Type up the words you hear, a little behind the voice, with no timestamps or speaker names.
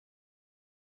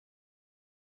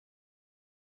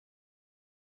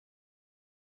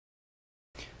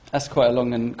That's quite a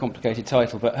long and complicated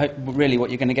title, but really what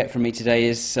you're going to get from me today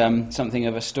is something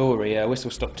of a story, a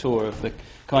whistle-stop tour of the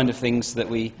kind of things that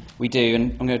we do,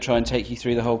 and I'm going to try and take you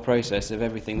through the whole process of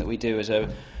everything that we do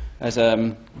as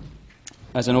an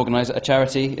organiser, a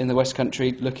charity in the West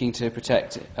Country looking to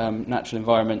protect natural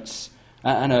environments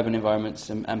and urban environments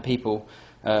and people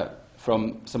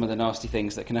from some of the nasty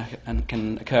things that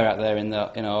can occur out there in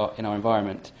our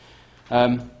environment.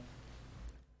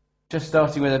 Just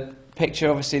starting with a picture,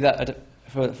 obviously, that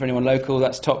for anyone local,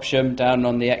 that's Topsham down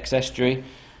on the ex-estuary,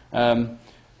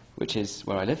 which is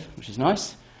where I live, which is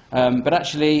nice. But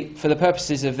actually, for the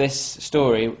purposes of this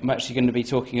story, I'm actually going to be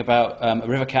talking about a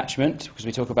river catchment, because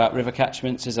we talk about river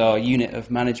catchments as our unit of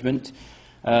management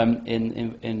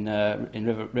in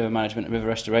river management and river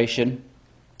restoration.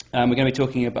 I'm going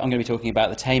to be talking about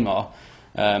the tailor,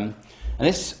 and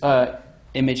this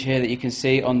image here that you can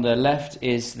see on the left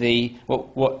is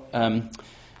what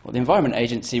the Environment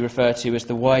Agency refer to as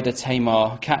the wider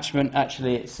Tamar catchment.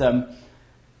 Actually, it's the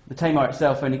Tamar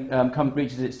itself only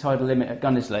reaches its tidal limit at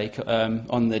Gunners Lake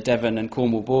on the Devon and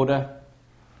Cornwall border,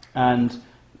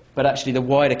 but actually the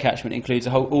wider catchment includes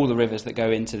all the rivers that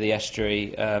go into the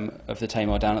estuary of the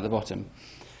Tamar down at the bottom.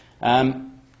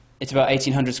 It's about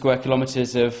 1,800 square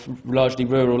kilometres of largely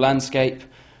rural landscape.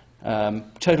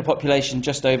 Total population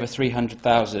just over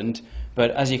 300,000,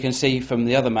 but as you can see from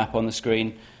the other map on the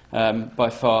screen, by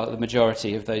far the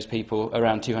majority of those people,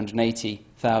 around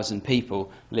 280,000 people,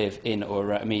 live in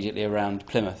or immediately around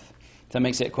Plymouth. So that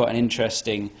makes it quite an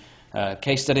interesting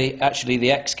case study. Actually,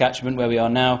 the ex-catchment where we are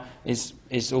now is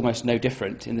almost no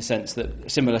different, in the sense that a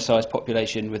similar sized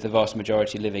population with the vast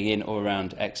majority living in or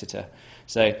around Exeter.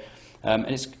 So and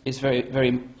it's very,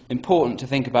 very important to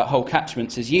think about whole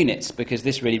catchments as units, because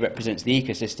this really represents the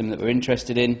ecosystem that we're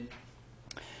interested in.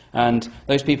 And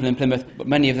those people in Plymouth,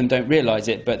 many of them don't realise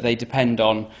it, but they depend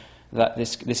on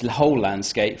this whole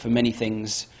landscape for many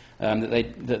things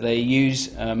that they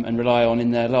use and rely on in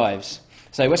their lives.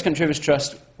 So Westcountry Rivers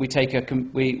Trust,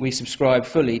 we subscribe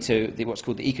fully to what's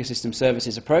called the ecosystem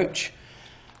services approach,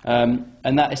 and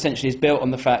that essentially is built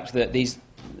on the fact that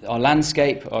our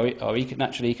landscape, our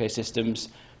natural ecosystems,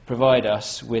 provide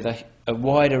us with a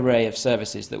wide array of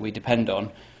services that we depend on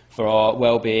for our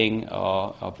well-being,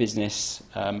 our business,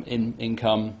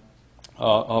 income,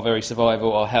 our very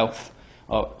survival, our health,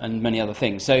 and many other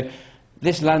things. So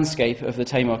this landscape of the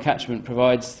Tamar catchment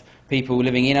provides people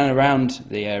living in and around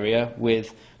the area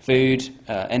with food,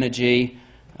 energy,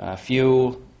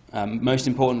 fuel, most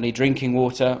importantly drinking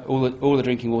water. All the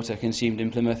drinking water consumed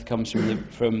in Plymouth comes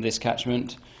from this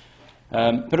catchment.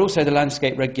 But also the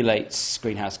landscape regulates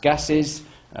greenhouse gases,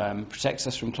 protects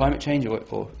us from climate change,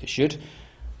 or it should.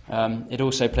 It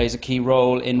also plays a key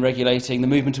role in regulating the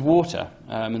movement of water,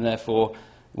 and therefore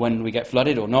when we get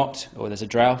flooded or not, or there's a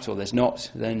drought or there's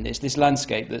not, then it's this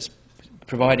landscape that's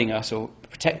providing us or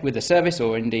protect with the service,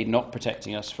 or indeed not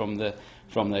protecting us from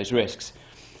those risks.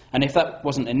 And if that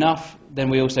wasn't enough, then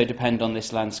we also depend on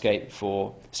this landscape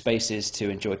for spaces to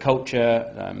enjoy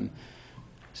culture,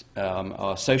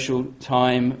 our social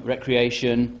time,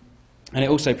 recreation, and it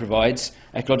also provides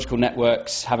ecological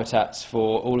networks, habitats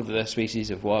for all of the species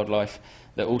of wildlife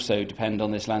that also depend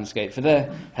on this landscape for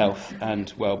their health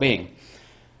and well-being.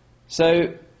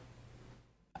 So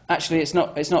actually it's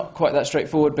not quite that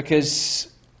straightforward, because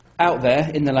out there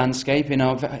in the landscape, in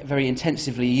our very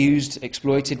intensively used,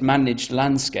 exploited, managed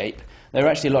landscape, there are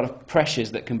actually a lot of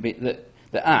pressures that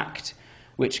act,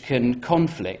 which can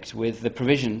conflict with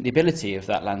the ability of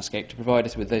that landscape to provide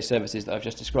us with those services that I've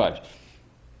just described.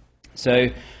 So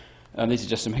these are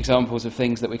just some examples of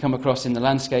things that we come across in the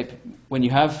landscape. When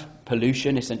you have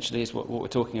pollution, essentially, is what we're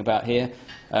talking about here,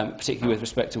 particularly with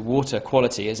respect to water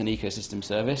quality as an ecosystem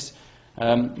service,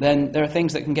 then there are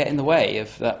things that can get in the way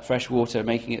of that fresh water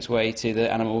making its way to the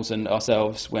animals and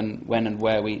ourselves when and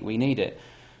where we need it.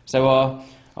 So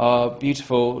our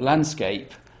beautiful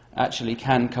landscape actually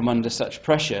can come under such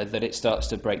pressure that it starts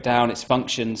to break down, its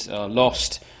functions are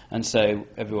lost, and so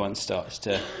everyone starts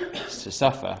to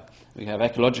suffer. We have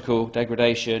ecological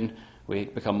degradation, we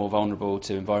become more vulnerable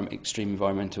to extreme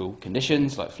environmental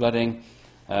conditions like flooding,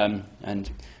 and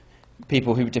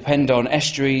people who depend on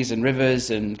estuaries and rivers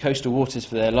and coastal waters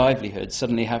for their livelihoods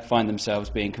suddenly find themselves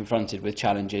being confronted with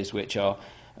challenges which are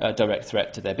a direct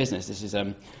threat to their business. This is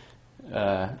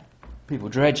people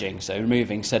dredging, so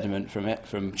removing sediment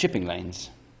from shipping lanes.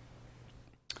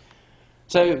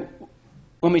 So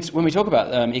when we talk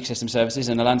about ecosystem services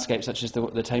in a landscape such as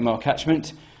the Tamar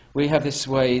catchment, we have this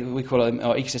way, we call them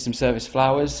our ecosystem service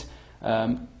flowers,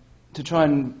 to try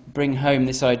and bring home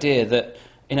this idea that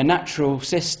in a natural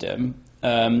system,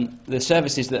 the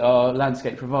services that our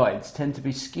landscape provides tend to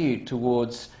be skewed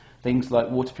towards things like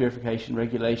water purification,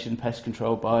 regulation, pest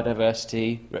control,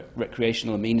 biodiversity,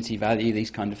 recreational amenity value,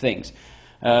 these kind of things.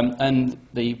 And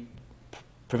the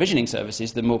provisioning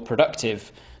services, the more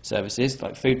productive services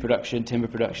like food production, timber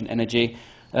production, energy,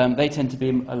 they tend to be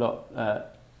a lot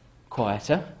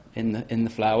quieter in the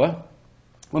flower.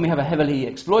 When we have a heavily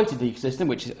exploited ecosystem,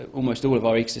 which almost all of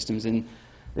our ecosystems in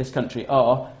this country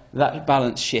are, that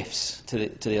balance shifts to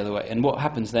the other way. And what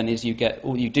happens then is you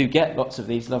do get lots of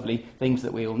these lovely things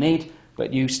that we all need,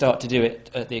 but you start to do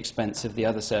it at the expense of the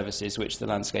other services which the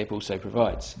landscape also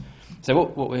provides. So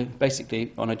what we're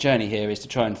basically on a journey here is to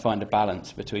try and find a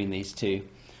balance between these two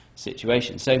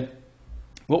situations. So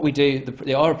what we do,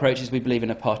 our approach is we believe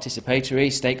in a participatory,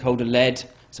 stakeholder-led,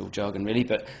 it's all jargon really,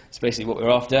 but it's basically what we're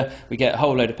after. We get a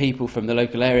whole load of people from the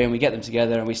local area and we get them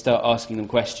together and we start asking them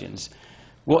questions.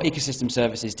 What ecosystem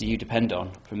services do you depend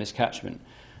on from this catchment?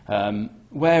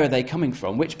 Where are they coming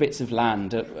from? Which bits of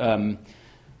land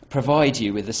provide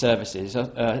you with the services?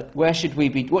 What should we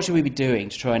be doing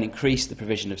to try and increase the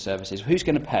provision of services? Who's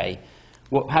going to pay?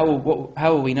 How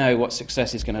will we know what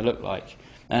success is going to look like?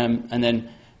 And then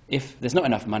if there's not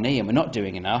enough money and we're not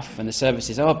doing enough and the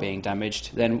services are being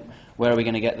damaged, then where are we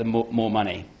going to get the more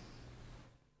money?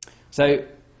 So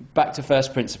back to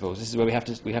first principles. This is where we have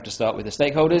to start with the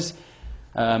stakeholders.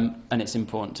 And it's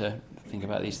important to think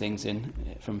about these things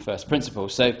from first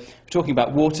principles. So we're talking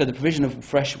about water, the provision of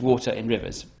fresh water in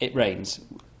rivers. It rains.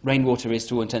 Rainwater is,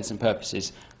 to all intents and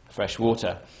purposes, fresh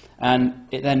water. And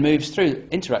it then moves through,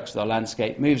 interacts with our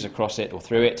landscape, moves across it or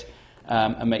through it,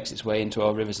 and makes its way into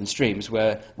our rivers and streams,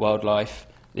 where wildlife,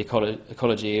 the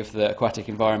ecology of the aquatic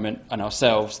environment, and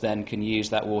ourselves then can use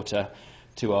that water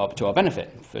to our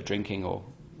benefit for drinking or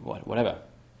whatever.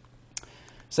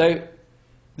 So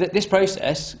this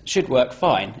process should work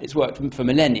fine. It's worked for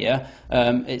millennia.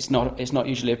 It's not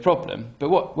usually a problem.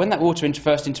 But when that water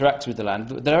first interacts with the land,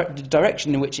 the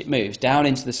direction in which it moves, down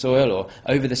into the soil or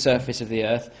over the surface of the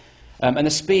earth, and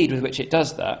the speed with which it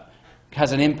does that,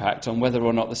 has an impact on whether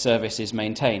or not the service is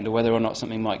maintained or whether or not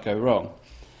something might go wrong.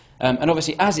 And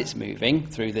obviously, as it's moving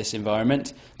through this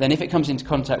environment, then if it comes into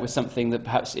contact with something that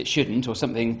perhaps it shouldn't, or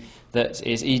something that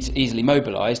is easily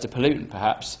mobilised, a pollutant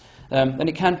perhaps, then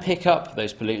it can pick up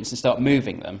those pollutants and start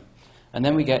moving them. And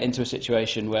then we get into a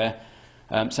situation where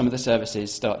some of the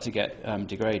services start to get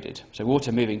degraded. So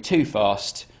water moving too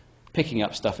fast, picking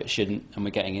up stuff it shouldn't, and we're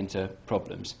getting into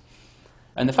problems.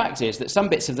 And the fact is that some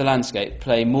bits of the landscape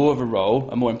play more of a role,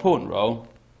 a more important role,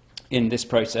 in this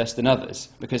process than others,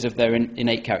 because of their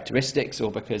innate characteristics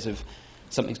or because of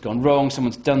something's gone wrong,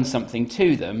 someone's done something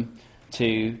to them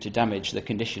to damage the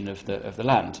condition of the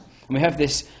land. And we have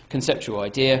this conceptual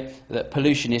idea that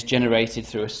pollution is generated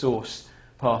through a source,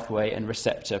 pathway and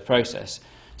receptor process.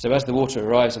 So as the water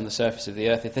arrives on the surface of the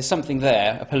earth, if there's something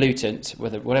there, a pollutant,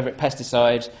 whatever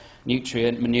pesticide,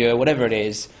 nutrient, manure, whatever it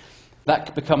is,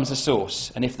 that becomes a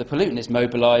source. And if the pollutant is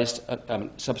mobilised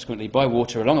subsequently by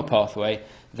water along a pathway,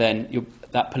 then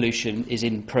that pollution is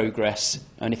in progress.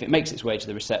 And if it makes its way to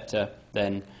the receptor,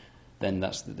 then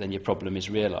your problem is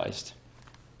realised.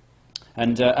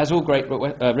 And as all great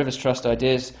Rivers Trust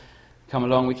ideas come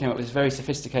along, we came up with this very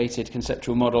sophisticated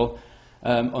conceptual model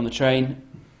on the train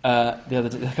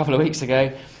a couple of weeks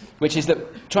ago, which is that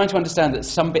trying to understand that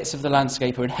some bits of the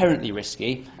landscape are inherently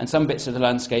risky and some bits of the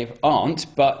landscape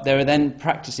aren't, but there are then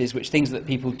practices, things that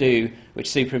people do, which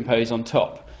superimpose on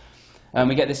top. And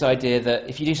we get this idea that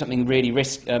if you do something really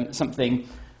risky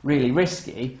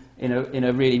in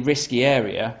a really risky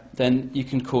area, then you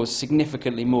can cause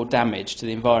significantly more damage to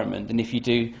the environment than if you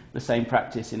do the same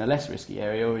practice in a less risky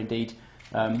area, or indeed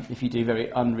if you do very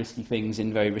unrisky things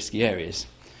in very risky areas.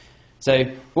 So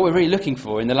what we're really looking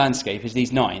for in the landscape is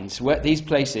these nines, these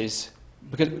places,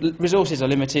 because resources are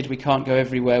limited, we can't go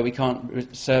everywhere, we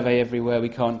can't survey everywhere, we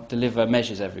can't deliver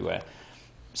measures everywhere.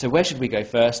 So where should we go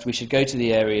first? We should go to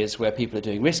the areas where people are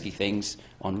doing risky things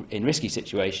in risky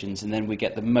situations, and then we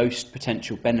get the most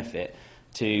potential benefit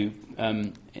to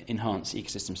enhance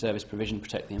ecosystem service provision,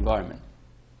 protect the environment.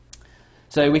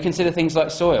 So we consider things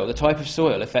like soil. The type of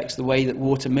soil affects the way that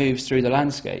water moves through the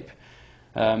landscape.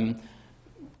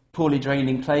 Poorly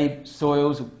draining clay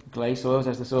soils, or clay soils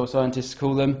as the soil scientists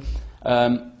call them,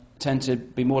 tend to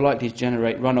be more likely to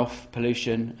generate runoff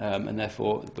pollution, and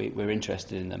therefore we're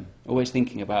interested in them. Always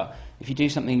thinking about, if you do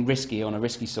something risky on a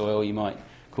risky soil, you might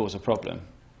cause a problem.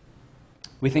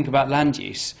 We think about land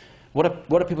use. What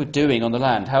are people doing on the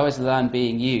land? How is the land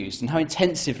being used? And how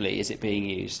intensively is it being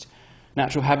used?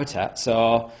 Natural habitats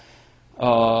are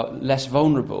less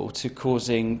vulnerable to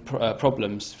causing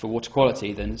problems for water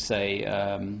quality than, say,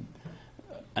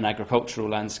 an agricultural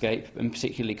landscape, and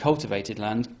particularly cultivated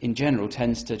land in general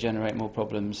tends to generate more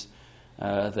problems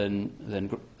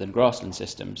than grassland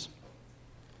systems.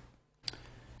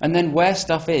 And then where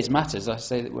stuff is matters. I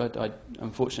say that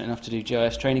I'm fortunate enough to do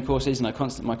GIS training courses, and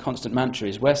my constant mantra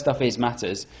is where stuff is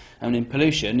matters. And in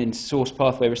pollution, in source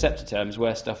pathway receptor terms,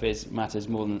 where stuff is matters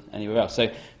more than anywhere else. So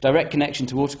direct connection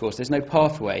to watercourse, there's no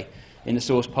pathway in the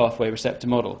source pathway receptor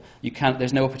model.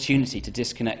 There's no opportunity to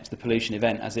disconnect the pollution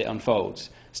event as it unfolds.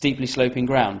 Steeply sloping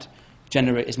ground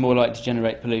is more likely to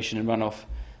generate pollution and runoff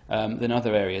than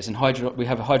other areas. And we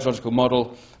have a hydrological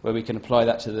model where we can apply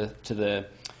that to the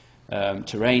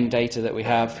terrain data that we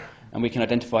have, and we can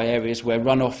identify areas where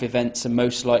runoff events are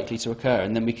most likely to occur,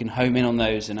 and then we can home in on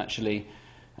those and actually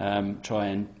try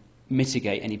and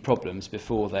mitigate any problems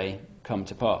before they come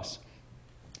to pass.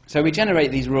 So we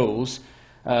generate these rules,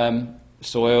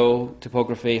 soil,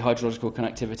 topography, hydrological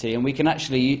connectivity, and we can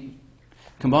actually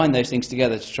combine those things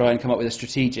together to try and come up with a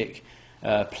strategic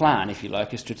plan, if you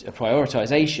like, a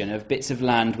prioritisation of bits of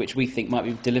land which we think might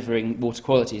be delivering water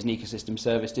quality as an ecosystem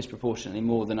service disproportionately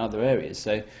more than other areas.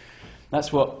 So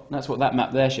that's what that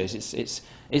map there shows.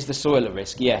 Is the soil at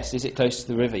risk? Yes. Is it close to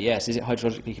the river? Yes. Is it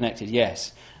hydrologically connected?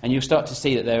 Yes. And you'll start to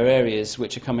see that there are areas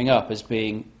which are coming up as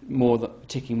being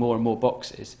ticking more and more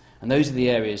boxes, and those are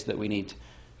the areas that we need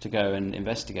to go and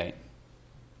investigate.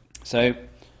 So,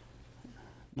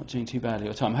 not doing too badly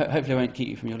your time. Hopefully I won't keep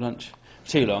you from your lunch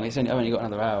too long. I've only got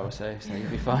another hour or so you'll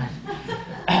be fine.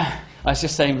 I was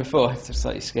just saying before, I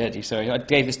slightly scared you, sorry. I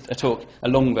gave a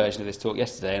long version of this talk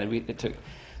yesterday, and it took the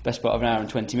best part of an hour and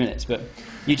 20 minutes, but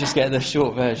you just get the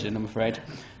short version, I'm afraid.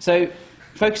 So,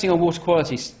 focusing on water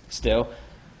quality still,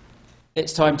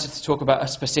 it's time to talk about a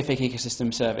specific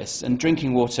ecosystem service, and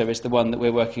drinking water is the one that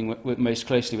we're working most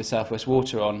closely with South West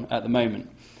Water on at the moment.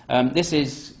 This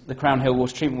is the Crown Hill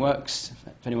Water Treatment Works.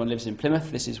 If anyone lives in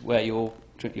Plymouth, this is where your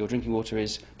drinking water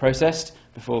is processed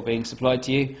before being supplied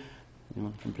to you.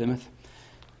 Anyone from Plymouth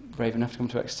brave enough to come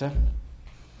to Exeter?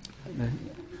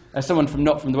 As someone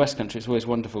not from the West Country, it's always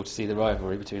wonderful to see the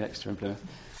rivalry between Exeter and Plymouth.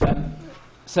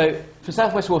 So for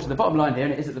South West Water, the bottom line here,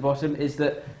 and it is at the bottom, is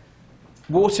that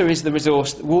water is the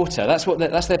resource. Water,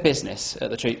 that's their business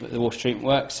at the water treatment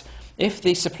works. If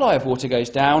the supply of water goes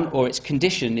down or its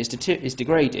condition is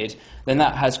degraded, then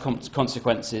that has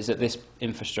consequences at this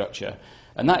infrastructure.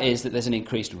 And that is that there's an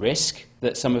increased risk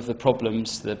that some of the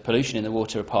problems, the pollution in the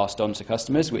water, are passed on to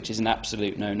customers, which is an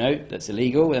absolute no-no. That's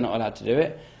illegal. They're not allowed to do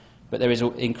it. But there is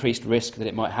an increased risk that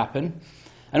it might happen.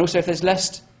 And also, if there's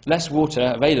less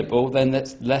water available, then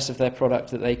that's less of their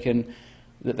product that they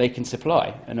can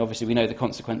supply. And obviously, we know the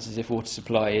consequences if water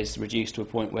supply is reduced to a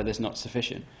point where there's not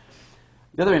sufficient.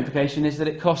 The other implication is that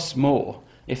it costs more.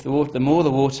 If the more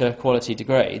the water quality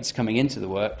degrades coming into the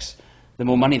works, the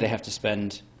more money they have to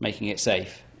spend making it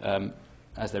safe,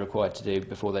 as they're required to do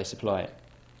before they supply it.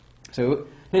 So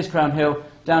here's Crown Hill,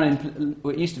 down in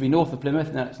it used to be north of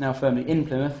Plymouth, now it's now firmly in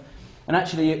Plymouth, and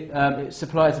actually it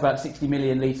supplies about 60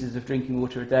 million litres of drinking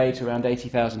water a day to around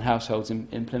 80,000 households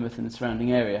in Plymouth and the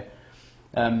surrounding area.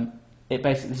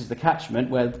 This is the catchment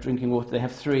where drinking water, they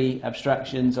have three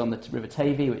abstractions on the River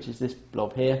Tavy, which is this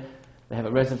blob here. They have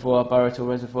a reservoir, Burrator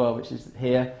Reservoir, which is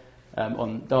here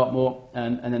on Dartmoor,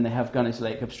 and then they have Gunnis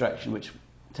Lake abstraction, which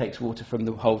takes water from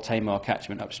the whole Tamar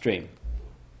catchment upstream.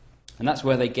 And that's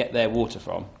where they get their water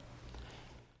from.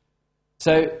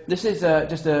 So this is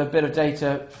just a bit of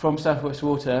data from South West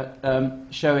Water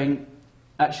showing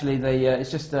actually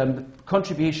it's just the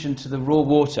contribution to the raw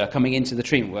water coming into the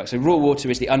treatment work. So raw water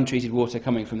is the untreated water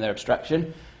coming from their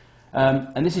abstraction.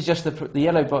 And this is just the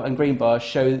yellow and green bars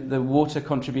show the water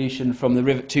contribution from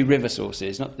the two river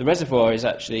sources. The reservoir is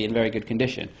actually in very good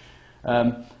condition.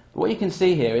 But what you can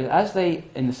see here is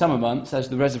in the summer months, as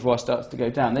the reservoir starts to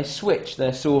go down, they switch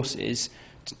their sources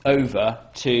over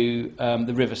to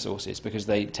the river sources because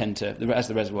they tend to, as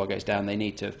the reservoir goes down, they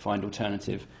need to find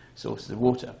alternative sources of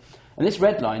water. And this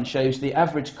red line shows the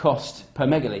average cost per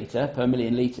megalitre, per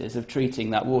million litres, of treating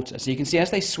that water. So you can see as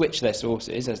they switch their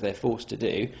sources, as they're forced to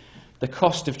do, the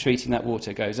cost of treating that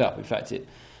water goes up. In fact,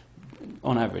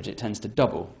 on average, it tends to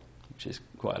double, which is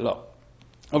quite a lot.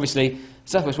 Obviously,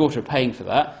 South West Water are paying for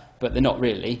that, but they're not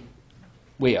really.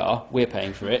 We're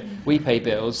paying for it. We pay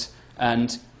bills,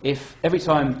 and if every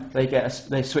time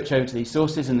they switch over to these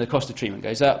sources and the cost of treatment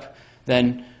goes up,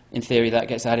 then in theory that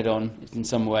gets added on in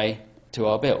some way to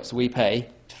our bill. So we pay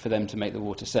for them to make the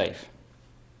water safe.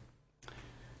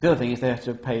 The other thing is they have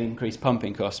to pay increased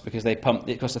pumping costs because it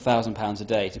costs £1,000 a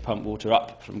day to pump water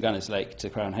up from Gunnis Lake to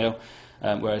Crown Hill,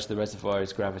 whereas the reservoir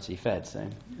is gravity fed. So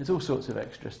there's all sorts of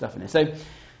extra stuff in it. So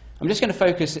I'm just going to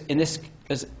focus in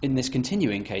this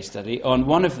continuing case study on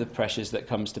one of the pressures that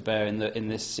comes to bear in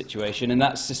this situation, and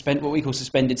that's what we call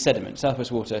suspended sediment. South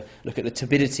West Water look at the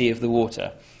turbidity of the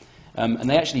water. and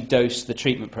they actually dose the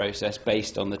treatment process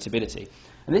based on the turbidity.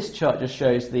 And this chart just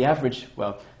shows the average,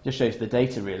 well, just shows the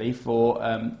data really for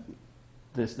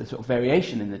the sort of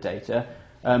variation in the data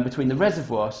between the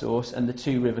reservoir source and the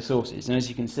two river sources. And as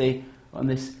you can see on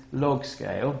this log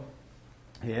scale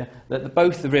here, that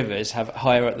both the rivers have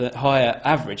higher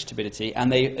average turbidity,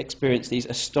 and they experience these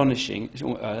astonishing,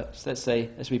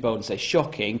 let's be bold and say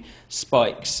shocking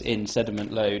spikes in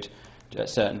sediment load at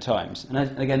certain times.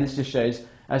 And again, this just shows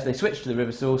as they switch to the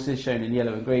river sources, shown in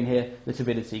yellow and green here, the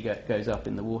turbidity goes up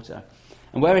in the water.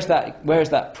 And where is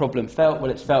that problem felt?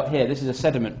 Well, it's felt here. This is a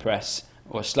sediment press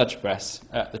or a sludge press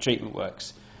at the treatment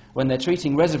works. When they're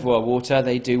treating reservoir water,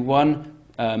 they do one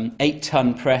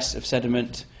 8-ton press of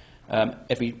sediment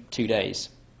every 2 days.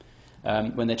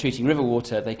 When they're treating river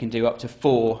water, they can do up to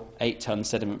 4 8-ton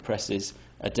sediment presses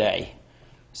a day.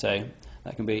 So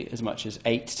that can be as much as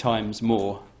 8 times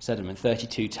more sediment,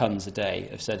 32 tons a day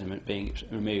of sediment being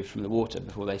removed from the water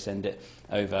before they send it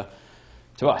over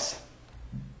to us.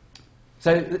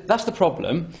 So that's the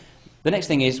problem. The next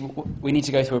thing is we need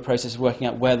to go through a process of working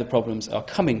out where the problems are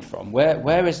coming from. Where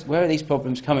are these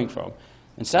problems coming from?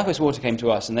 And South West Water came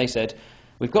to us and they said,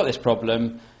 we've got this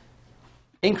problem,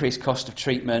 increased cost of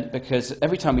treatment, because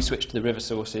every time we switch to the river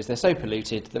sources, they're so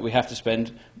polluted that we have to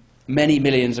spend many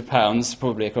millions of pounds,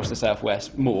 probably across the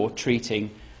southwest, more treating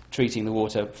the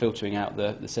water, filtering out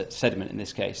the sediment in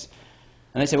this case.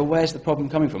 And they said, well, where's the problem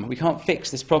coming from? We can't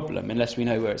fix this problem unless we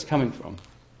know where it's coming from.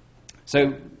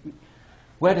 So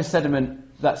where does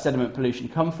that sediment pollution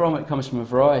come from? It comes from a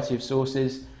variety of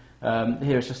sources.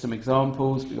 Here are just some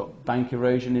examples. We've got bank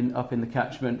erosion up in the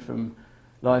catchment from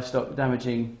livestock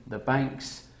damaging the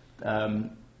banks,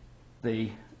 the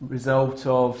result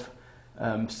of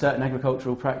certain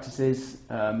agricultural practices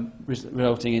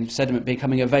resulting in sediment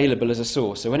becoming available as a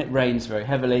source. So when it rains very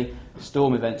heavily,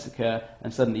 storm events occur,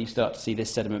 and suddenly you start to see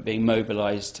this sediment being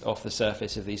mobilised off the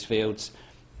surface of these fields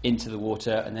into the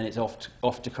water, and then it's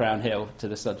off to Crown Hill to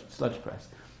the sludge press.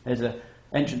 There's an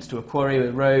entrance to a quarry with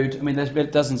a road. I mean, there's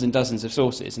been dozens and dozens of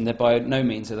sources, and they're by no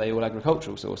means are they all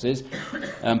agricultural sources.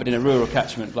 But in a rural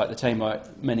catchment like the Tamar,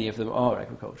 many of them are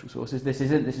agricultural sources. This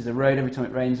isn't. This is a road. Every time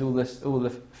it rains, all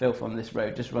the filth on this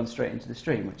road just runs straight into the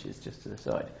stream, which is just to the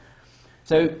side.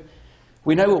 So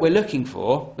we know what we're looking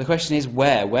for. The question is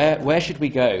where? Where should we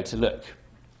go to look?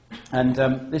 And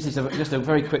this is just a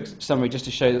very quick summary just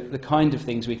to show the kind of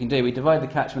things we can do. We divide the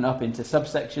catchment up into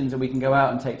subsections, and we can go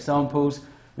out and take samples.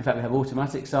 In fact, we have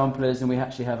automatic samplers, and we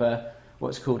actually have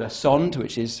what's called a sonde,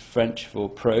 which is French for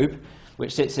probe,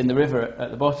 which sits in the river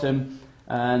at the bottom,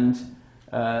 and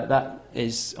that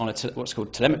is on what's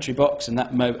called telemetry box, and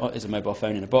that is a mobile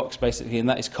phone in a box, basically, and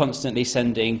that is constantly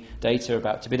sending data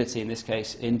about turbidity, in this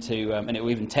case, into, and it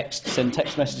will even send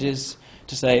text messages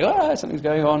to say, something's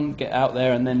going on, get out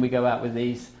there, and then we go out with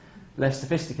these less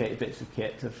sophisticated bits of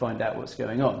kit to find out what's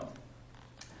going on.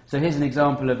 So here's an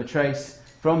example of a trace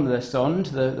from the sonde,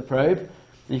 the probe,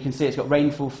 and you can see it's got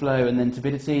rainfall flow and then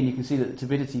turbidity, and you can see that the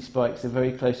turbidity spikes are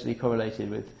very closely correlated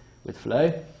with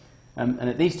flow. And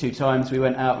at these 2 times we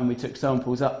went out and we took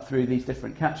samples up through these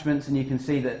different catchments, and you can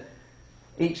see that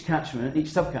each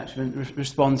subcatchment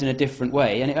responds in a different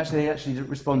way, and they actually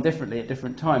respond differently at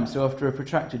different times. So after a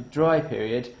protracted dry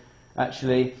period,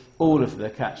 actually all of the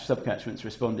subcatchments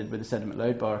responded with a sediment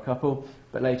load, bar a couple,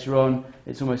 but later on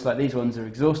it's almost like these ones are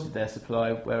exhausted their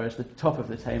supply, whereas the top of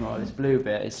the Tamar, this blue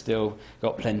bit, is still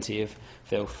got plenty of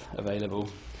filth available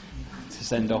to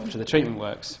send off to the treatment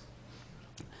works.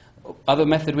 Other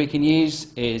method we can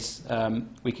use is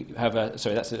we can have that's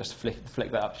just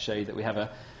flick that up to show you that we have a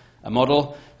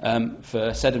model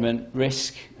for sediment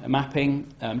risk mapping,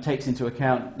 takes into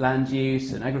account land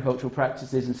use and agricultural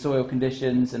practices and soil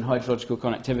conditions and hydrological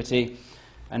connectivity,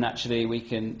 and actually we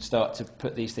can start to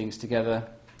put these things together.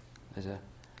 There's a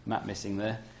map missing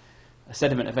there. A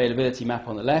sediment availability map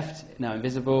on the left, now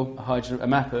invisible, a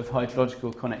map of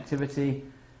hydrological connectivity,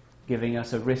 giving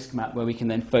us a risk map where we can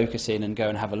then focus in and go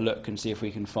and have a look and see if we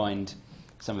can find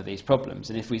some of these problems.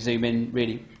 And if we zoom in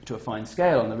really to a fine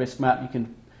scale on the risk map, you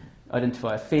can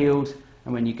identify a field,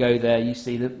 and when you go there you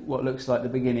see what looks like the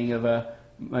beginning of a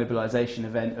mobilisation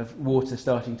event of water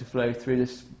starting to flow through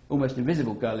this almost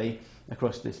invisible gully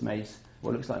across this maize,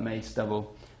 what looks like maize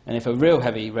stubble. And if a real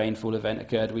heavy rainfall event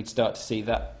occurred, we'd start to see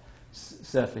that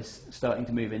surface starting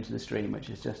to move into the stream, which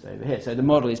is just over here. So the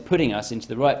model is putting us into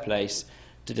the right place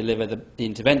to deliver the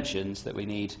interventions that we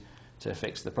need to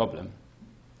fix the problem.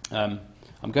 I'm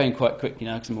going quite quickly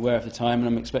now because I'm aware of the time, and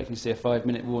I'm expecting to see a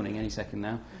 5-minute warning any second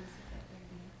now.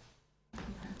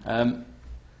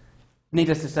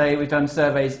 Needless to say, we've done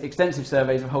extensive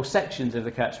surveys of whole sections of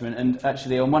the catchment, and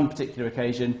actually on one particular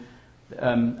occasion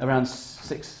around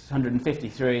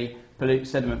 653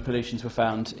 sediment pollutions were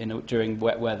found during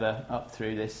wet weather up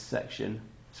through this section,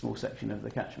 small section of the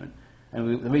catchment.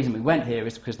 And the reason we went here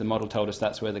is because the model told us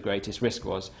that's where the greatest risk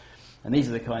was. And these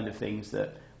are the kind of things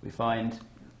that we find.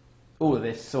 All of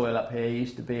this soil up here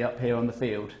used to be up here on the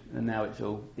field, and now it's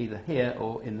all either here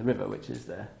or in the river, which is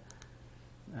there.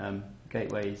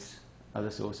 Gateways,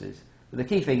 other sources. But the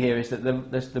key thing here is that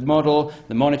the model,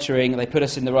 the monitoring, they put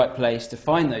us in the right place to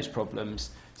find those problems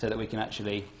so that we can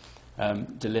actually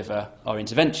deliver our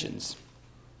interventions.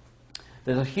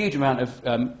 There's a huge amount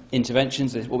of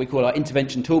interventions. There's what we call our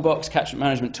intervention toolbox, catchment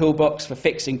management toolbox, for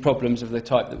fixing problems of the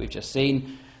type that we've just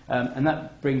seen. And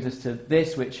that brings us to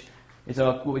this, which is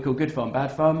our what we call good farm,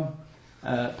 bad farm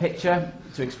picture,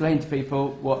 to explain to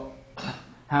people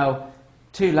how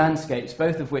two landscapes,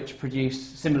 both of which produce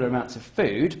similar amounts of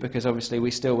food, because obviously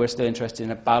we're still interested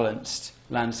in a balanced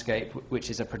landscape, which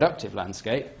is a productive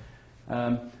landscape.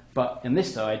 But on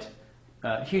this side,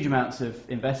 huge amounts of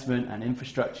investment and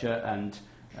infrastructure and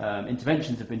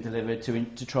interventions have been delivered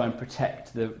to try and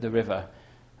protect the river.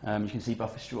 You can see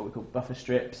what we call buffer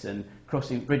strips and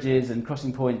crossing bridges and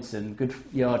crossing points and good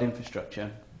yard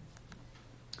infrastructure.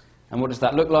 And what does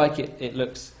that look like? It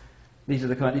looks. These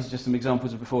are just some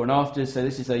examples of before and afters. So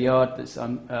this is a yard that's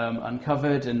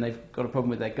uncovered, and they've got a problem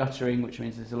with their guttering, which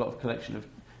means there's a lot of collection of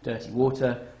dirty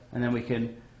water. And then we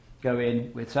can go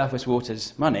in with South West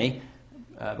Water's money,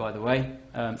 by the way,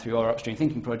 through our upstream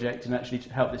thinking project, and actually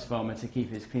help this farmer to keep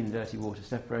his clean and dirty water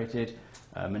separated,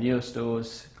 manure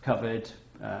stores covered,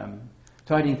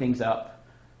 tidying things up.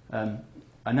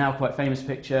 A now quite famous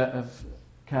picture of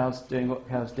cows doing what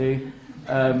cows do.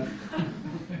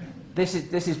 This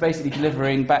is basically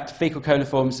delivering back to fecal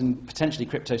coliforms and potentially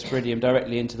cryptosporidium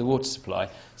directly into the water supply.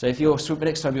 So if you're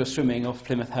next time you're swimming off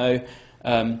Plymouth Hoe,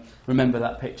 remember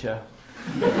that picture.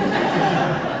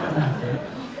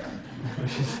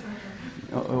 Which is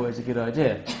not always a good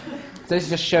idea. So this is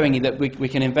just showing you that we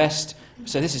can invest.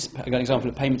 So this is an example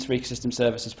of payments for ecosystem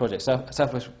services projects.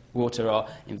 South West Water are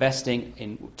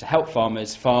investing to help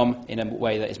farmers farm in a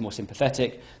way that is more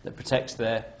sympathetic, that protects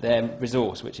their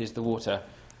resource, which is the water.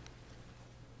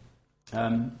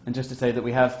 And just to say that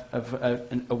we have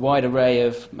a wide array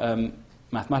of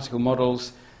mathematical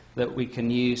models that we can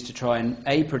use to try and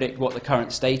predict what the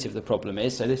current state of the problem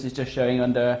is. So this is just showing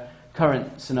under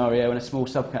current scenario in a small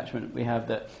subcatchment we have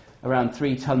that around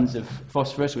 3 tons of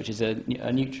phosphorus, which is a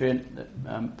nutrient,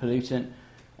 pollutant,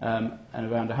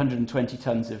 and around 120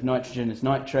 tons of nitrogen as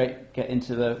nitrate get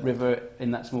into the river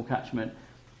in that small catchment.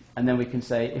 And then we can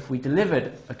say, if we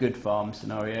delivered a good farm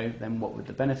scenario, then what would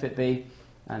the benefit be?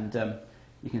 And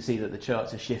you can see that the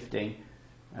charts are shifting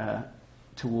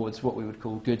towards what we would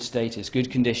call good status,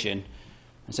 good condition.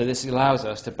 And so this allows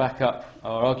us to back up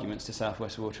our arguments to South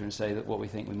West Water and say that what we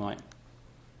think we might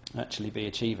actually be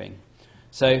achieving.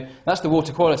 So that's the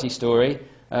water quality story.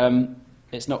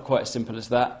 It's not quite as simple as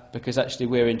that, because actually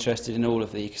we're interested in all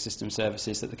of the ecosystem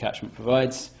services that the catchment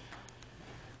provides.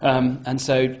 And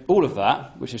so all of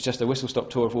that, which is just a whistle-stop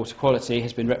tour of water quality,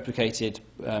 has been replicated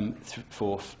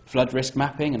for flood risk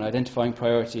mapping and identifying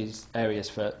priorities areas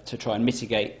to try and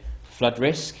mitigate flood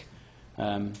risk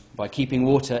by keeping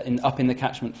water up in the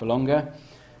catchment for longer.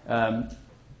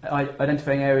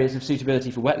 Identifying areas of suitability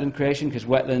for wetland creation, because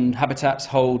wetland habitats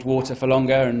hold water for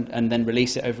longer and then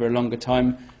release it over a longer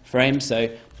time frame, so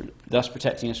thus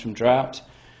protecting us from drought.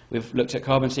 We've looked at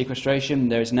carbon sequestration.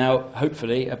 There is now,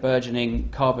 hopefully, a burgeoning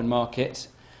carbon market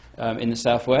in the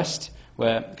southwest,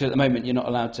 because at the moment you're not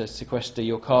allowed to sequester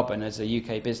your carbon as a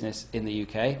UK business in the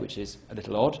UK, which is a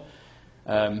little odd.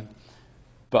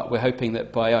 But we're hoping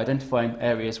that by identifying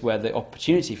areas where the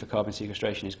opportunity for carbon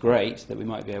sequestration is great, that we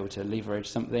might be able to leverage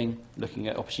something, looking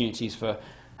at opportunities for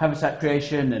habitat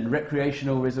creation and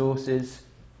recreational resources,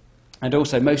 and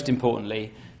also, most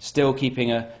importantly, still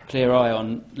keeping a clear eye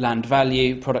on land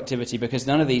value, productivity, because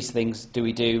none of these things do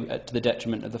we do to the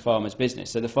detriment of the farmer's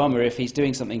business. So the farmer, if he's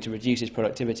doing something to reduce his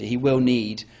productivity, he will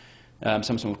need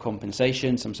some sort of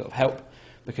compensation, some sort of help,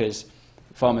 because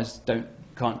farmers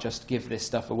can't just give this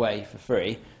stuff away for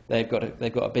free. They've got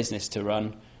a business to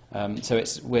run. So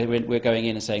we're going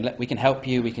in and saying, we can help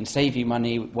you, we can save you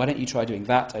money. Why don't you try doing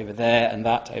that over there, and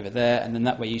then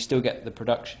that way you still get the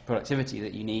productivity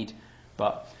that you need,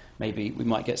 but maybe we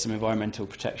might get some environmental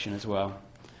protection as well.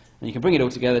 And you can bring it all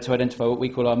together to identify what we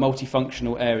call our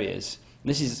multifunctional areas. And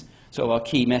this is sort of our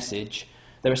key message.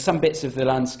 There are some bits of the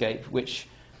landscape which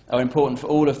are important for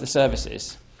all of the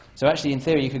services. So actually, in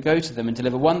theory, you could go to them and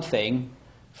deliver one thing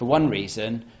for one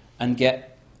reason and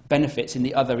get benefits in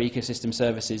the other ecosystem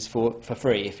services for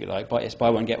free, if you like. Buy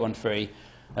one, get one free.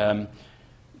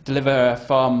 deliver a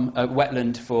farm, a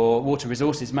wetland for water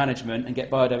resources management and get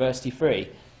biodiversity free.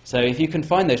 So if you can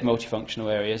find those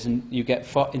multifunctional areas, and you get,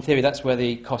 in theory, that's where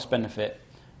the cost benefit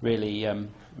really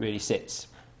sits.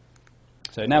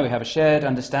 So now we have a shared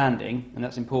understanding, and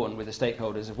that's important with the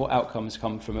stakeholders, of what outcomes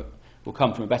will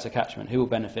come from a better catchment, who will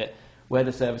benefit, where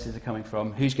the services are coming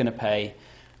from, who's going to pay,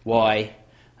 why,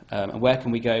 and where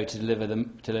can we go to deliver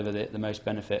the most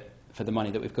benefit for the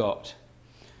money that we've got.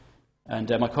 And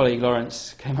my colleague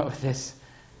Lawrence came up with this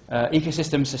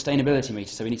ecosystem sustainability meter.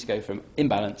 So we need to go from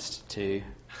imbalanced to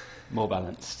more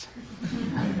balanced.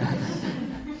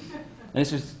 And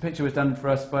this picture was done for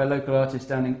us by a local artist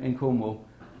down in Cornwall.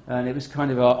 And it was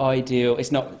kind of our ideal.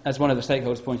 It's not, as one of the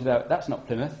stakeholders pointed out, that's not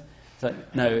Plymouth. It's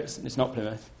like, no, it's not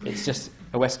Plymouth. It's just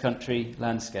a Westcountry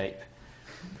landscape.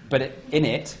 But in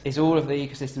it is all of the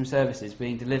ecosystem services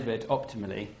being delivered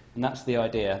optimally. And that's the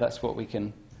idea. That's what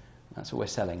we're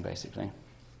selling, basically.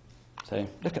 So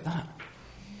look at that.